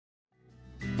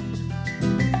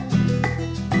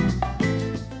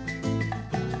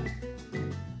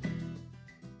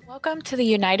Welcome to the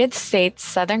United States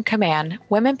Southern Command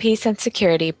Women, Peace, and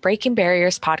Security Breaking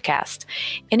Barriers podcast.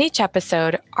 In each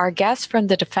episode, our guests from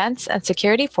the Defense and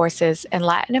Security Forces in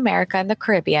Latin America and the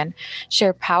Caribbean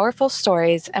share powerful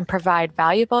stories and provide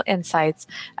valuable insights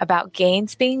about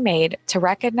gains being made to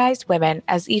recognize women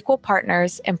as equal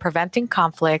partners in preventing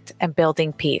conflict and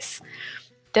building peace.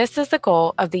 This is the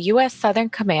goal of the U.S. Southern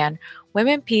Command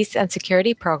Women, Peace, and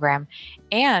Security Program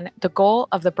and the goal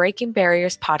of the Breaking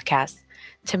Barriers podcast,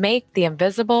 to make the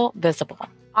invisible visible.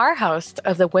 Our host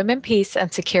of the Women, Peace,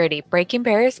 and Security Breaking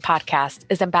Barriers podcast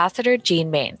is Ambassador Gina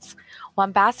Maines. While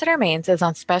Ambassador Maines is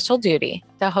on special duty,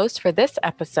 the host for this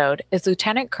episode is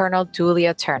Lieutenant Colonel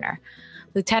Julia Turner.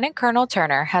 Lieutenant Colonel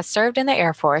Turner has served in the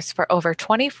Air Force for over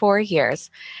 24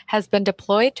 years, has been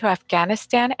deployed to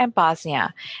Afghanistan and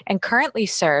Bosnia, and currently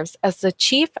serves as the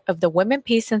Chief of the Women,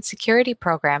 Peace, and Security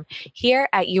Program here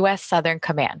at U.S. Southern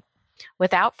Command.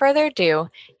 Without further ado,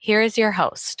 here is your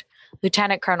host.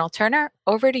 Lieutenant Colonel Turner,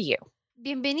 over to you.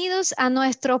 Bienvenidos a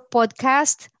nuestro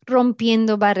podcast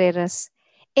Rompiendo Barreras.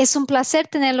 Es un placer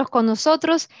tenerlos con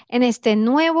nosotros en este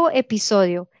nuevo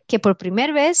episodio que por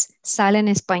primera vez sale en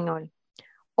español.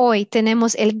 Hoy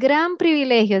tenemos el gran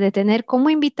privilegio de tener como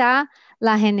invitada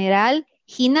la general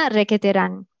Gina Reque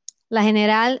Teran. La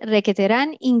general Reque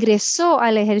Teran ingresó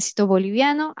al ejército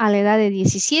boliviano a la edad de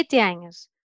 17 años.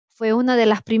 Fue una de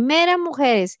las primeras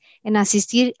mujeres en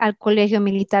asistir al Colegio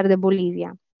Militar de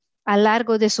Bolivia. A lo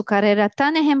largo de su carrera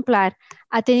tan ejemplar,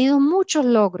 ha tenido muchos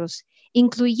logros,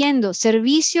 incluyendo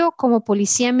servicio como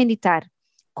policía militar,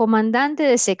 comandante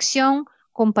de sección,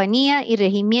 compañía y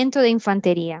regimiento de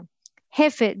infantería,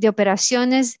 jefe de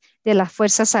operaciones de las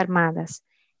Fuerzas Armadas,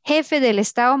 jefe del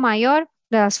Estado Mayor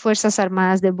de las Fuerzas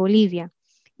Armadas de Bolivia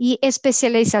y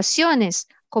especializaciones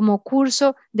como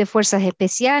curso de Fuerzas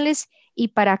Especiales y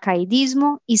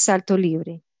paracaidismo y salto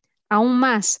libre. Aún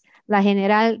más, la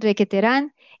general Reque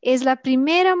Teran es la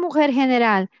primera mujer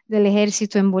general del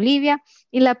ejército en Bolivia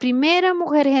y la primera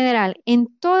mujer general en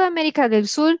toda América del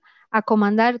Sur a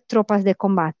comandar tropas de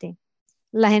combate.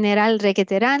 La general Reque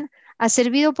Teran ha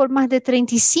servido por más de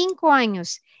 35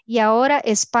 años y ahora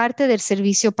es parte del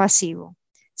servicio pasivo.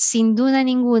 Sin duda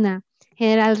ninguna,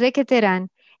 general Reque Teran,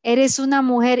 eres una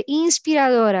mujer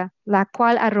inspiradora, la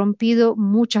cual ha rompido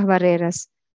muchas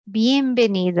barreras.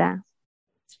 Bienvenida.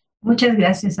 Muchas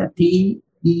gracias a ti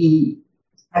y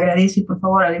agradezco por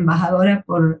favor a la embajadora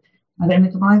por haberme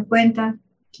tomado en cuenta.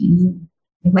 Y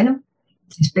bueno,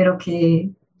 espero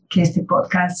que este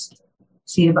podcast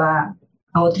sirva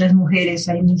a otras mujeres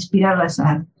a inspirarlas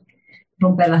a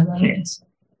romper las barreras.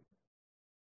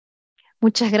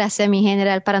 Muchas gracias, mi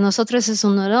general. Para nosotros es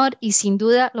un honor y sin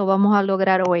duda lo vamos a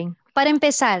lograr hoy. Para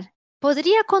empezar,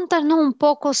 ¿podría contarnos un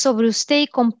poco sobre usted y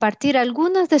compartir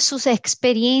algunas de sus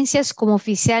experiencias como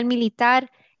oficial militar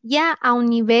ya a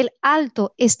un nivel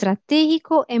alto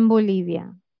estratégico en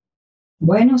Bolivia?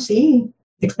 Bueno, sí,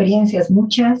 experiencias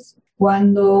muchas.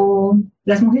 Cuando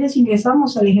las mujeres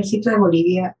ingresamos al ejército de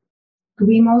Bolivia,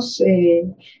 tuvimos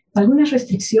algunas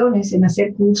restricciones en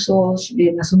hacer cursos,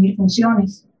 en asumir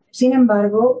funciones. Sin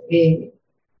embargo,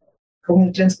 con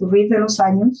el transcurrir de los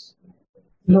años,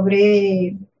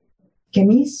 logré que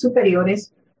mis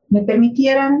superiores me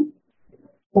permitieran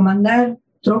comandar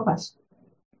tropas.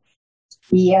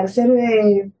 Y al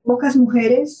ser pocas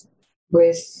mujeres,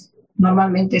 pues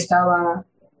normalmente estaba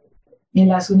en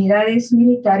las unidades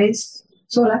militares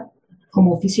sola,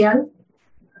 como oficial.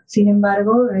 Sin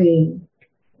embargo, he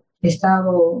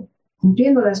estado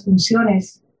cumpliendo las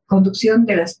funciones, conducción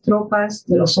de las tropas,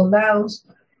 de los soldados,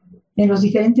 en los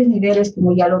diferentes niveles,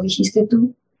 como ya lo dijiste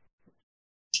tú.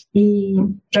 Y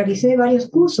realicé varios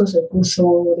cursos. El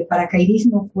curso de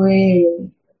paracaidismo fue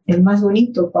el más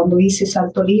bonito. Cuando hice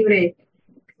salto libre,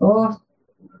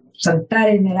 saltar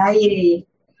en el aire,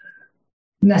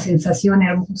 una sensación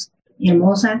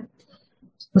hermosa.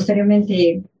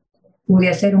 Posteriormente pude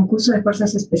hacer un curso de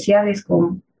fuerzas especiales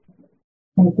con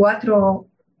 4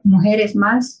 mujeres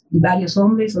más y varios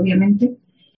hombres, obviamente.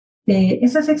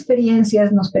 Esas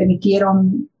experiencias nos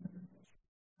permitieron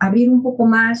abrir un poco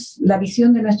más la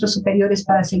visión de nuestros superiores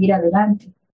para seguir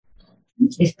adelante.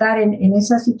 Estar en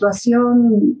esa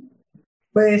situación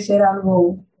puede ser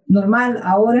algo normal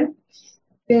ahora,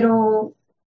 pero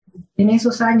en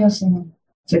esos años, en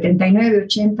 79,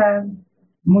 80,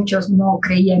 muchos no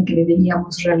creían que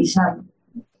deberíamos realizarlo.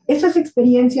 Esas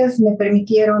experiencias me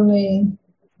permitieron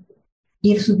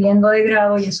ir subiendo de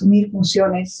grado y asumir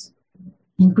funciones,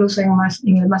 incluso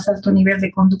en el más alto nivel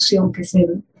de conducción, que es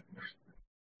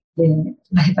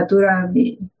la jefatura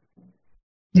de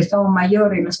Estado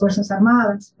Mayor en las Fuerzas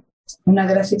Armadas. Una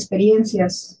de las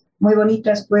experiencias muy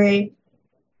bonitas fue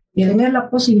de tener la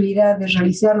posibilidad de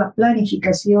realizar la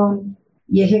planificación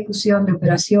y ejecución de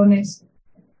operaciones,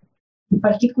 y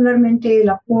particularmente el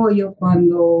apoyo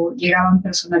cuando llegaban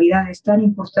personalidades tan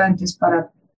importantes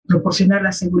para proporcionar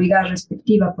la seguridad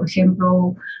respectiva, por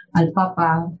ejemplo, al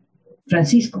Papa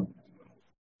Francisco.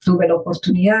 Tuve la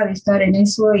oportunidad de estar en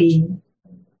eso y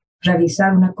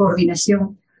realizar una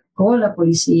coordinación con la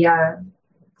policía,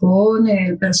 con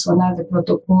el personal de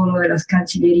protocolo de las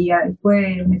cancillerías.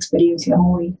 Fue una experiencia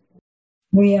muy,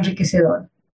 muy enriquecedora.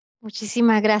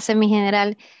 Muchísimas gracias, mi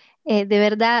general. De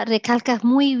verdad, recalcas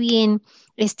muy bien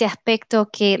este aspecto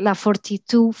que la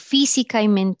fortitud física y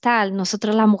mental,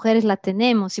 nosotras las mujeres la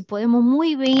tenemos y podemos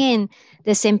muy bien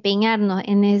desempeñarnos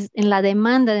en la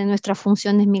demanda de nuestras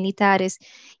funciones militares.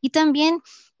 Y también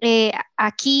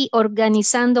aquí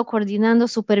organizando, coordinando,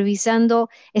 supervisando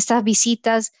estas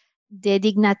visitas de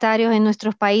dignatarios en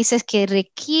nuestros países que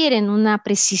requieren una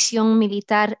precisión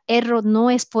militar. El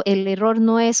error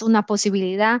no es una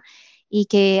posibilidad, y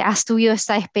que has tenido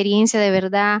esta experiencia de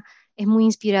verdad es muy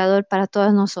inspirador para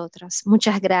todas nosotras.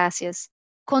 Muchas gracias.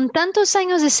 Con tantos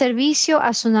años de servicio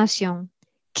a su nación,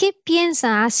 ¿qué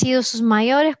piensa han sido sus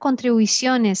mayores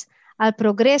contribuciones al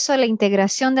progreso de la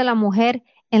integración de la mujer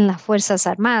en las Fuerzas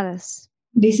Armadas?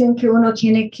 Dicen que uno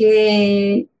tiene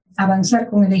que avanzar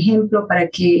con el ejemplo para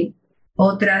que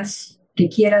otras que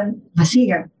quieran la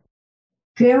sigan.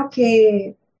 Creo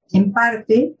que en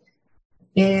parte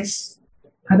es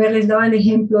haberles dado el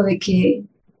ejemplo de que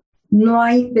no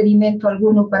hay impedimento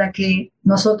alguno para que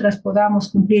nosotras podamos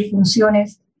cumplir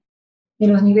funciones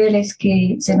en los niveles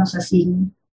que se nos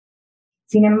asignen.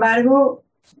 Sin embargo,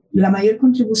 la mayor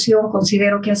contribución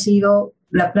considero que ha sido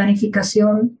la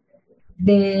planificación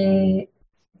de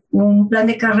un plan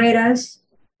de carreras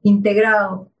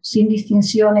integrado, sin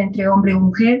distinción entre hombre y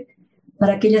mujer,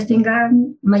 para que ellas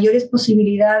tengan mayores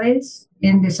posibilidades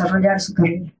en desarrollar su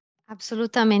carrera.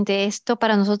 Absolutamente. Esto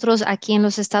para nosotros aquí en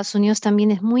los Estados Unidos también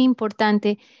es muy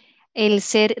importante,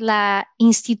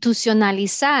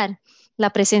 institucionalizar la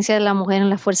presencia de la mujer en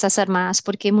las Fuerzas Armadas,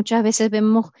 porque muchas veces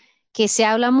vemos que se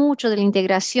habla mucho de la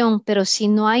integración, pero si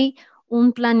no hay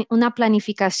una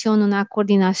planificación, una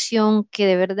coordinación que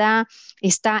de verdad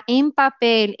está en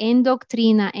papel, en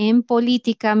doctrina, en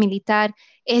política militar,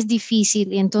 es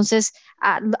difícil. Y entonces,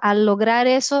 al lograr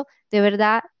eso, de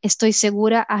verdad, estoy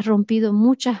segura, has rompido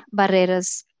muchas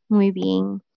barreras. Muy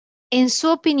bien. En su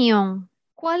opinión,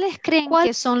 ¿cuáles creen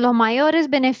que son los mayores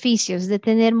beneficios de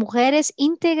tener mujeres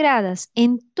integradas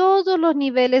en todos los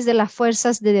niveles de las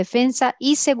fuerzas de defensa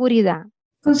y seguridad?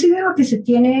 Considero que se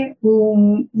tiene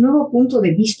un nuevo punto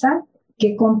de vista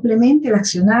que complemente el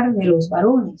accionar de los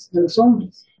varones, de los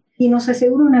hombres, y nos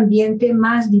asegura un ambiente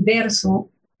más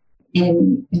diverso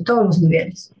en todos los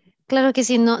niveles. Claro que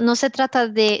sí, no se trata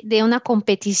de una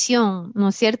competición, ¿no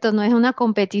es cierto? No es una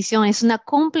competición, es una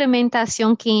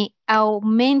complementación que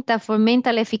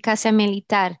fomenta la eficacia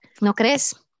militar, ¿no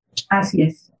crees? Así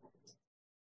es.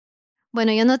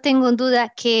 Bueno, yo no tengo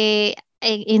duda que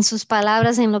en sus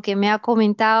palabras, en lo que me ha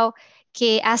comentado,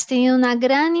 que has tenido una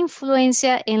gran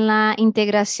influencia en la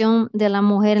integración de la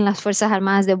mujer en las Fuerzas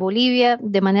Armadas de Bolivia.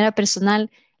 De manera personal,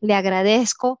 le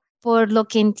agradezco. Por lo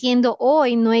que entiendo,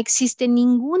 hoy no existe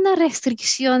ninguna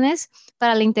restricciones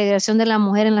para la integración de la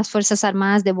mujer en las Fuerzas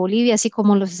Armadas de Bolivia, así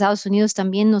como en los Estados Unidos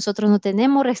también nosotros no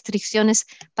tenemos restricciones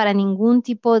para ningún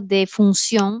tipo de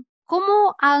función.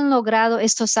 ¿Cómo han logrado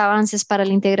estos avances para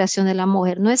la integración de la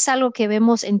mujer? No es algo que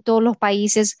vemos en todos los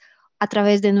países a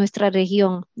través de nuestra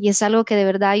región y es algo que de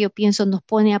verdad yo pienso nos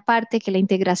pone aparte, que la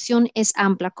integración es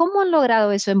amplia. ¿Cómo han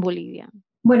logrado eso en Bolivia?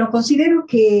 Bueno, considero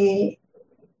que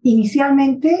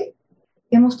inicialmente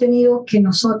hemos tenido que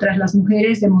nosotras, las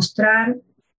mujeres, demostrar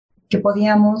que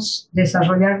podíamos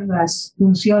desarrollar las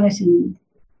funciones y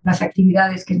las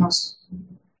actividades que nos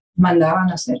mandaban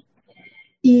hacer.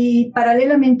 Y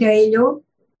paralelamente a ello,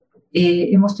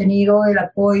 hemos tenido el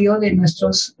apoyo de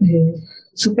nuestros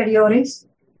superiores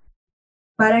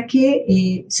para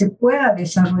que se pueda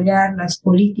desarrollar las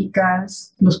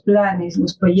políticas, los planes,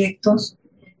 los proyectos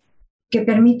que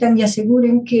permitan y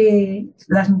aseguren que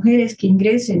las mujeres que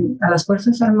ingresen a las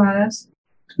Fuerzas Armadas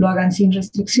lo hagan sin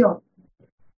restricción.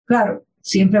 Claro,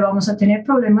 siempre vamos a tener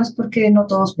problemas porque no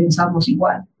todos pensamos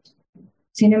igual.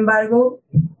 Sin embargo,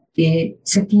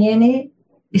 se tiene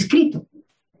escrito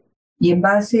y en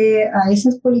base a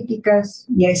esas políticas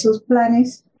y a esos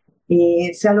planes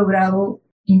se ha logrado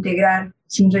integrar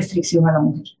sin restricción a la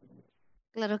mujer.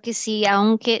 Claro que sí,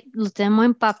 aunque lo tenemos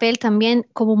en papel también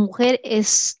como mujer,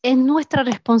 es nuestra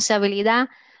responsabilidad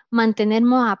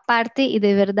mantenernos aparte y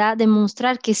de verdad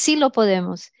demostrar que sí lo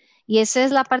podemos. Y esa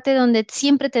es la parte donde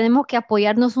siempre tenemos que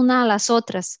apoyarnos unas a las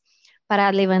otras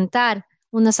para levantar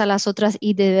unas a las otras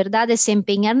y de verdad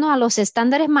desempeñarnos a los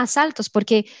estándares más altos,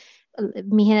 porque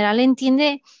mi general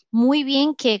entiende muy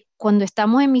bien que cuando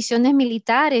estamos en misiones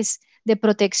militares de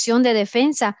protección, de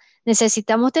defensa,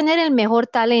 necesitamos tener el mejor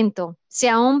talento,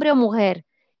 sea hombre o mujer.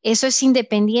 Eso es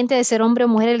independiente de ser hombre o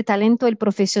mujer, el talento, el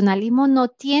profesionalismo no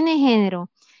tiene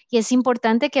género. Y es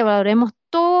importante que valoremos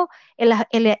todos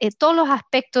los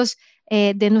aspectos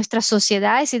de nuestras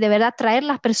sociedades y de verdad traer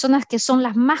las personas que son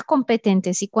las más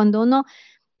competentes. Y cuando uno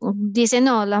dice,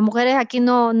 no, las mujeres aquí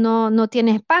no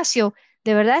tienen espacio,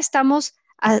 de verdad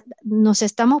nos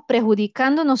estamos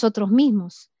perjudicando nosotros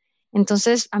mismos.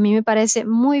 Entonces, a mí me parece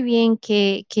muy bien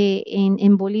que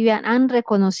en Bolivia han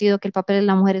reconocido que el papel de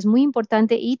la mujer es muy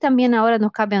importante y también ahora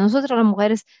nos cabe a nosotros las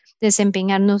mujeres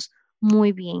desempeñarnos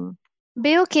muy bien.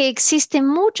 Veo que existen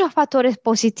muchos factores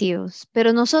positivos,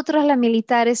 pero nosotros las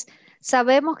militares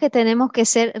sabemos que tenemos que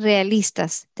ser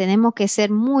realistas, tenemos que ser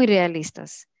muy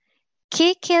realistas.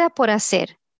 ¿Qué queda por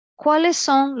hacer? ¿Cuáles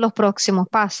son los próximos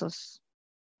pasos?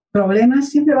 Problemas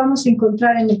siempre vamos a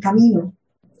encontrar en el camino.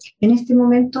 En este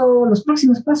momento, los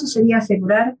próximos pasos sería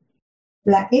asegurar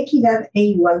la equidad e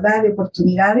igualdad de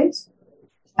oportunidades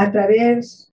a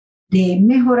través de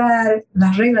mejorar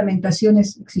las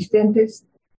reglamentaciones existentes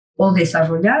o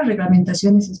desarrollar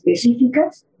reglamentaciones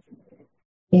específicas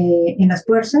en las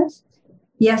fuerzas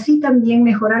y así también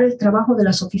mejorar el trabajo de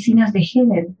las oficinas de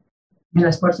género en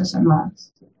las Fuerzas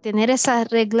Armadas. Tener esas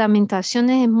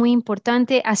reglamentaciones es muy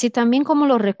importante, así también como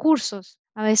los recursos.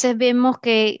 A veces vemos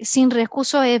que sin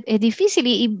recursos es difícil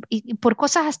y por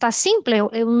cosas hasta simples,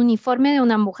 un uniforme de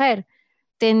una mujer,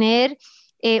 tener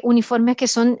uniformes que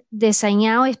son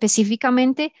diseñados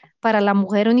específicamente para la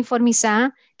mujer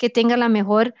uniformizada, que tenga la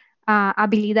mejor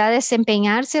habilidad de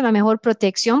desempeñarse, la mejor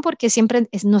protección, porque siempre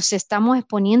nos estamos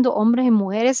exponiendo hombres y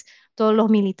mujeres, todos los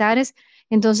militares.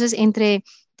 Entonces, entre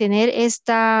tener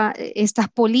estas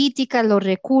políticas, los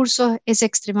recursos, es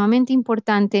extremadamente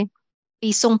importante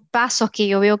y son pasos que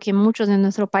yo veo que en muchos de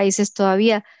nuestros países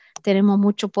todavía tenemos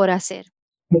mucho por hacer.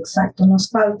 Exacto, nos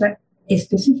falta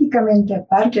específicamente,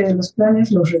 aparte de los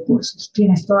planes, los recursos.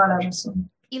 Tienes toda la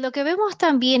razón. Y lo que vemos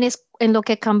también es en lo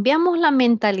que cambiamos la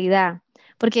mentalidad,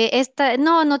 porque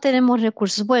no tenemos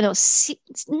recursos. Bueno, sí,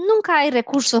 nunca hay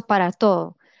recursos para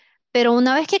todo, pero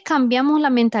una vez que cambiamos la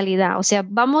mentalidad, o sea,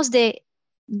 vamos de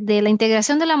la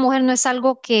integración de la mujer no es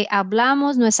algo que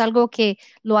hablamos, no es algo que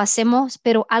lo hacemos,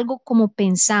 pero algo como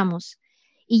pensamos.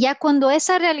 Y ya cuando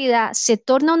esa realidad se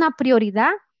torna una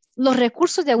prioridad, los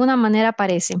recursos de alguna manera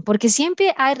aparecen, porque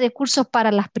siempre hay recursos para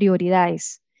las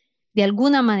prioridades, de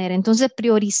alguna manera. Entonces,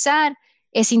 priorizar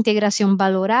esa integración,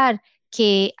 valorar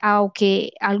que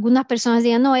aunque algunas personas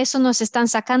digan, no, eso nos están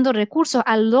sacando recursos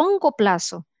a largo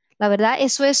plazo. La verdad,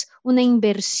 eso es una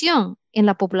inversión en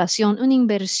la población, una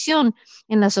inversión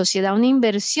en la sociedad, una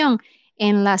inversión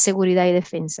en la seguridad y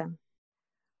defensa.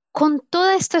 Con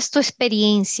toda tu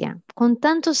experiencia, con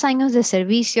tantos años de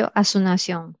servicio a su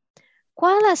nación,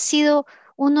 ¿cuál ha sido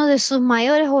uno de sus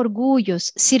mayores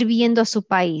orgullos sirviendo a su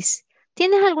país?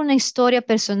 ¿Tienes alguna historia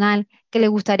personal que le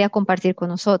gustaría compartir con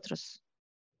nosotros?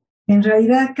 En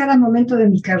realidad, cada momento de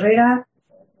mi carrera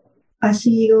ha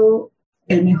sido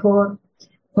el mejor,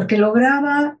 porque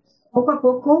lograba poco a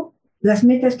poco las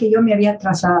metas que yo me había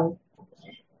trazado.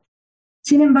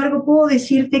 Sin embargo, puedo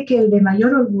decirte que el de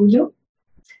mayor orgullo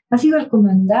ha sido el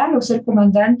comandar o ser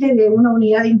comandante de una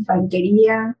unidad de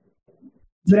infantería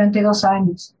durante 2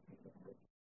 años.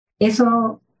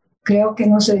 Eso creo que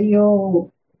no se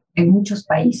dio en muchos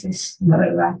países, la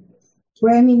verdad.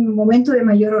 Fue mi momento de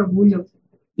mayor orgullo.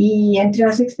 Y entre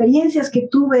las experiencias que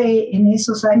tuve en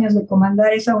esos años de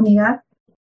comandar esa unidad,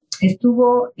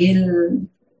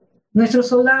 nuestros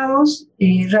soldados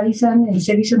realizan el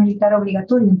servicio militar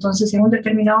obligatorio, entonces en un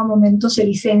determinado momento se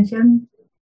licencian,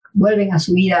 vuelven a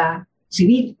su vida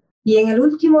civil. Y en el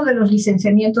último de los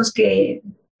licenciamientos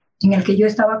en el que yo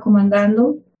estaba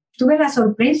comandando, tuve la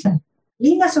sorpresa,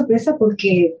 linda sorpresa,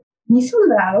 porque mis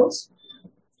soldados,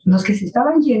 los que se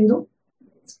estaban yendo,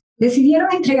 decidieron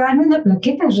entregarme una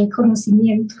plaqueta de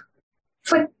reconocimiento.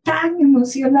 Fue tan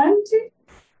emocionante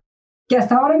que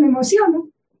hasta ahora me emociono.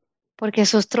 Porque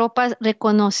sus tropas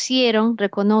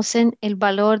reconocen el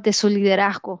valor de su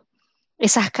liderazgo,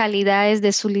 esas calidades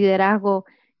de su liderazgo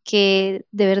que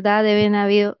de verdad deben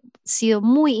haber sido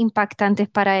muy impactantes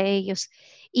para ellos.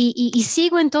 Y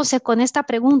sigo entonces con esta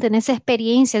pregunta, en esa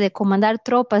experiencia de comandar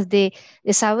tropas, de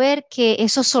saber que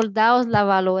esos soldados la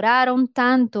valoraron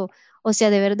tanto, o sea,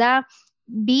 de verdad,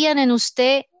 vían en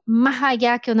usted más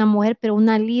allá que una mujer, pero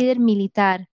una líder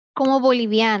militar, como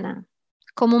boliviana,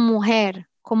 como mujer,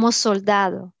 como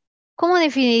soldado. ¿Cómo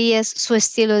definirías su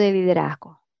estilo de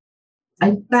liderazgo?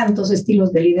 hay tantos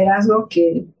estilos de liderazgo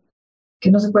que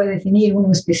no se puede definir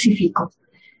uno específico.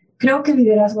 Creo que el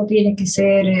liderazgo tiene que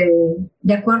ser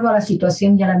de acuerdo a la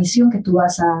situación y a la misión que tú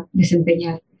vas a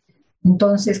desempeñar.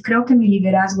 Entonces, creo que mi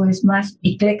liderazgo es más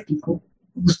ecléctico,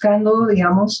 buscando,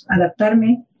 digamos,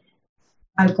 adaptarme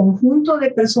al conjunto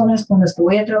de personas con las que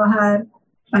voy a trabajar,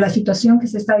 a la situación que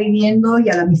se está viviendo y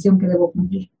a la misión que debo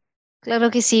cumplir.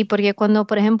 Claro que sí, porque cuando,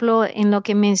 por ejemplo, en lo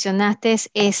que mencionaste,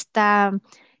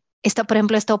 por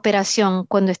ejemplo, esta operación,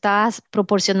 cuando estabas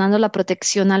proporcionando la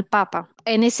protección al Papa,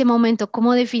 en ese momento,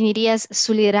 ¿cómo definirías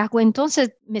su liderazgo?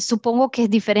 Entonces, me supongo que es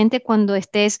diferente cuando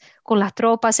estés con las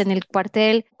tropas en el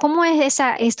cuartel. ¿Cómo es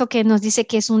esto que nos dice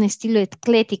que es un estilo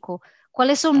eclético?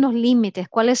 ¿Cuáles son los límites?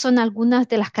 ¿Cuáles son algunas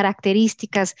de las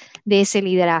características de ese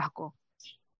liderazgo?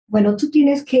 Bueno, tú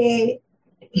tienes que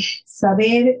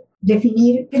saber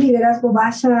definir qué liderazgo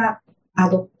vas a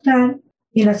adoptar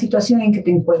en la situación en que te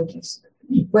encuentres.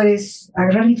 Y puedes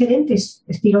agarrar diferentes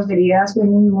estilos de liderazgo en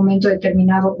un momento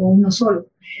determinado o uno solo.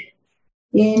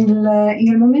 En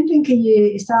el momento en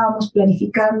que estábamos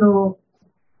planificando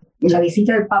la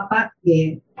visita del Papa,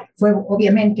 fue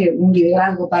obviamente un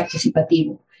liderazgo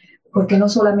participativo, porque no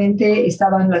solamente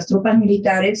estaban las tropas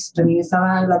militares, también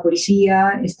estaba la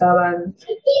policía, estaban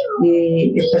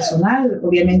el personal,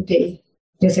 obviamente,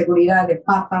 de seguridad del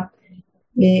Papa,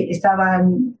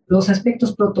 estaban los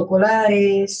aspectos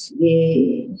protocolares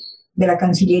de la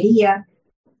Cancillería,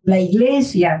 la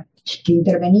Iglesia que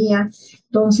intervenía.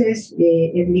 Entonces,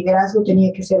 el liderazgo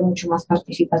tenía que ser mucho más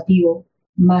participativo,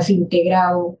 más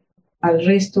integrado al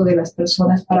resto de las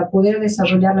personas para poder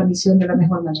desarrollar la misión de la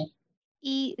mejor manera.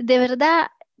 Y de verdad,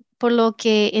 por lo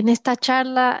que en esta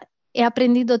charla he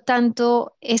aprendido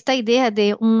tanto, esta idea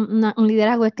de un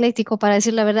liderazgo ecléctico, para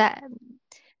decir la verdad,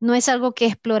 no es algo que he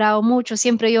explorado mucho.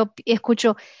 Siempre yo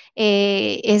escucho,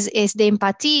 es de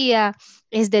empatía,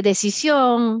 es de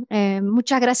decisión.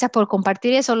 Muchas gracias por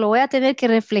compartir eso. Lo voy a tener que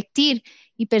refletir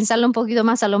y pensarlo un poquito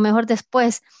más. A lo mejor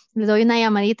después le doy una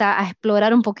llamadita a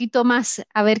explorar un poquito más,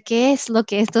 a ver qué es lo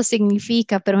que esto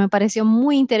significa, pero me pareció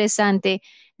muy interesante.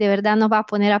 De verdad nos va a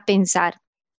poner a pensar.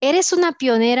 Eres una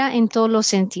pionera en todos los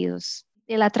sentidos.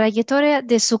 De la trayectoria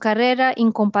de su carrera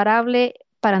incomparable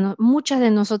para muchas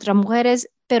de nosotras mujeres,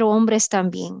 pero hombres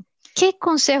también. ¿Qué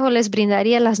consejo les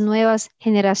brindaría a las nuevas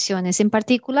generaciones, en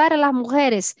particular a las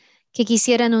mujeres que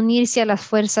quisieran unirse a las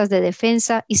fuerzas de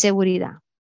defensa y seguridad?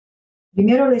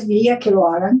 Primero les diría que lo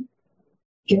hagan,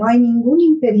 que no hay ningún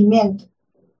impedimento,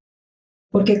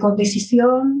 porque con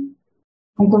decisión,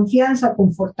 con confianza,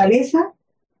 con fortaleza,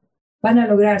 van a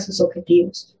lograr sus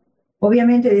objetivos.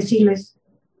 Obviamente decirles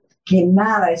que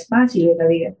nada es fácil en la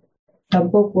vida,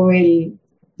 tampoco el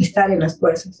estar en las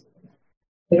fuerzas.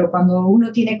 Pero cuando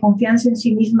uno tiene confianza en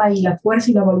sí misma y la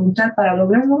fuerza y la voluntad para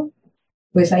lograrlo,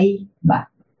 pues ahí va,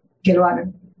 que lo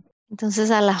hagan.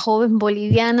 Entonces, a las jóvenes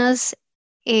bolivianas,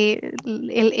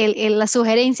 la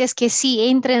sugerencia es que sí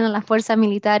entren a la fuerza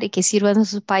militar y que sirvan a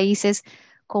sus países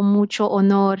con mucho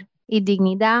honor y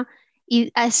dignidad.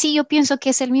 Y así yo pienso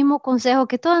que es el mismo consejo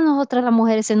que todas nosotras las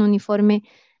mujeres en uniforme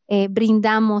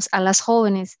brindamos a las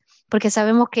jóvenes, porque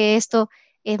sabemos que esto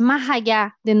es más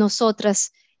allá de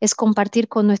nosotras, es compartir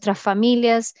con nuestras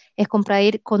familias, es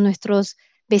compartir con nuestros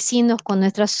vecinos, con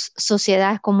nuestras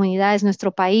sociedades, comunidades,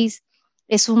 nuestro país.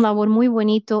 Es un labor muy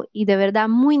bonito y de verdad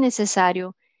muy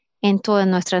necesario en todas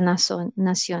nuestras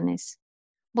naciones.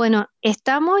 Bueno,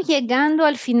 estamos llegando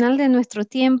al final de nuestro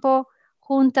tiempo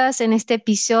juntas en este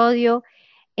episodio.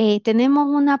 Tenemos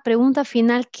una pregunta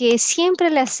final que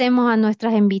siempre le hacemos a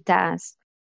nuestras invitadas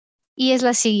y es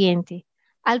la siguiente.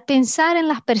 Al pensar en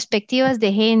las perspectivas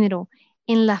de género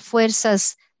en las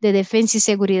fuerzas de defensa y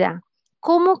seguridad,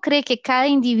 ¿cómo cree que cada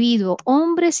individuo,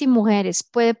 hombres y mujeres,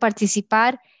 puede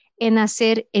participar en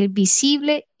hacer el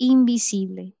visible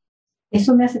invisible?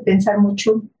 Eso me hace pensar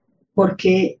mucho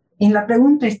porque en la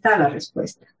pregunta está la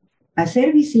respuesta.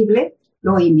 Hacer visible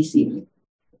lo invisible.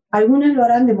 Algunas lo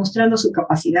harán demostrando su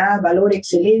capacidad, valor,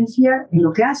 excelencia en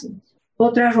lo que hacen.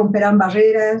 Otras romperán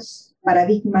barreras,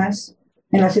 paradigmas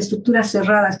en las estructuras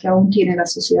cerradas que aún tiene la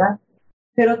sociedad.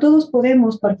 Pero todos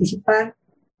podemos participar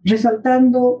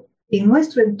resaltando en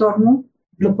nuestro entorno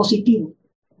lo positivo.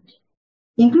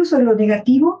 Incluso en lo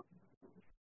negativo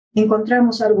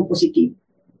encontramos algo positivo,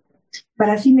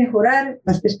 para así mejorar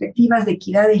las perspectivas de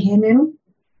equidad de género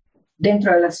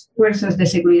dentro de las fuerzas de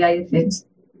seguridad y defensa,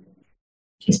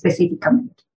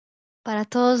 específicamente. Para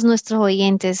todos nuestros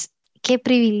oyentes, qué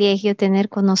privilegio tener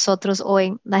con nosotros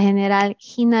hoy la general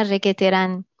Gina Reque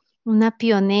Teran, una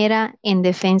pionera en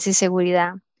defensa y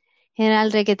seguridad.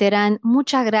 General Reque Teran,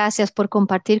 muchas gracias por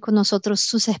compartir con nosotros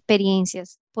sus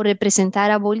experiencias, por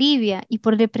representar a Bolivia y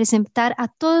por representar a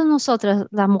todas nosotras,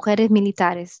 las mujeres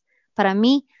militares. Para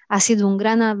mí ha sido un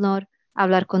gran honor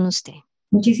hablar con usted.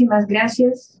 Muchísimas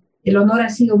gracias. El honor ha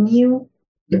sido mío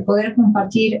de poder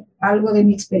compartir algo de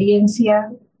mi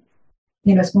experiencia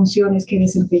en las funciones que he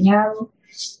desempeñado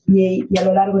y a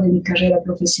lo largo de mi carrera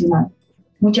profesional.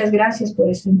 Muchas gracias por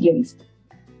esta entrevista.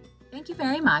 Thank you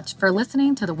very much for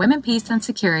listening to the Women, Peace, and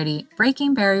Security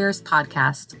Breaking Barriers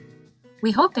podcast.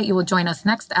 We hope that you will join us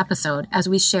next episode as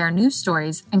we share new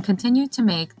stories and continue to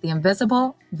make the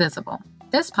invisible visible.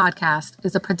 This podcast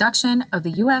is a production of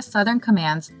the U.S. Southern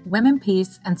Command's Women,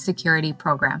 Peace, and Security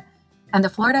Program and the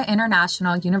Florida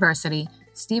International University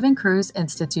Stephen Cruz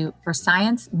Institute for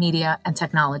Science, Media, and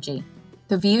Technology.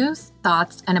 The views,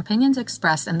 thoughts, and opinions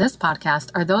expressed in this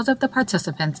podcast are those of the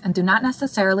participants and do not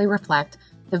necessarily reflect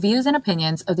the views and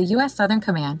opinions of the U.S. Southern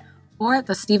Command or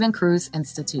the Stephen Cruz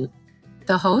Institute.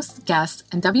 The hosts, guests,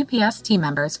 and WPS team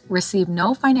members receive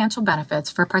no financial benefits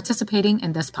for participating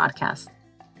in this podcast.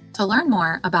 To learn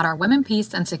more about our Women,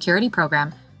 Peace, and Security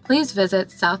program, please visit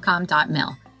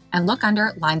southcom.mil and look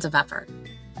under Lines of Effort.